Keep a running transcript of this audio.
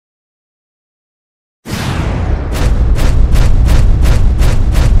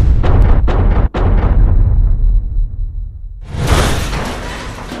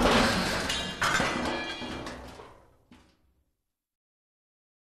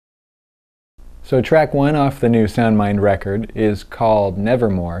So track one off the new Soundmind record is called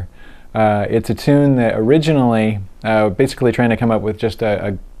Nevermore. It's a tune that originally, basically trying to come up with just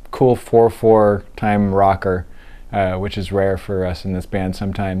a cool 4/4 time rocker, which is rare for us in this band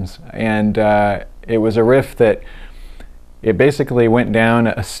sometimes. And it was a riff that it basically went down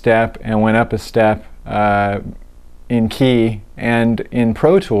a step and went up a step in key, and in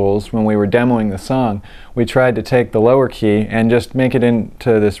Pro Tools, when we were demoing the song, we tried to take the lower key and just make it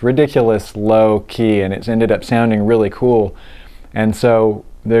into this ridiculous low key, and it's ended up sounding really cool. And so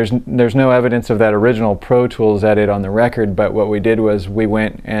there's no evidence of that original Pro Tools edit on the record, but what we did was we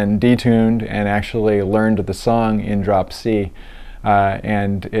went and detuned and actually learned the song in drop C,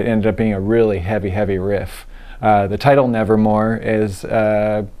 and it ended up being a really heavy riff. The title Nevermore is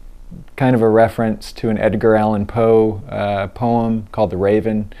kind of a reference to an Edgar Allan Poe poem called The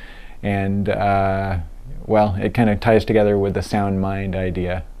Raven, and well, it kind of ties together with the Sound Mind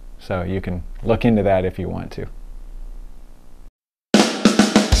idea, so you can look into that if you want to.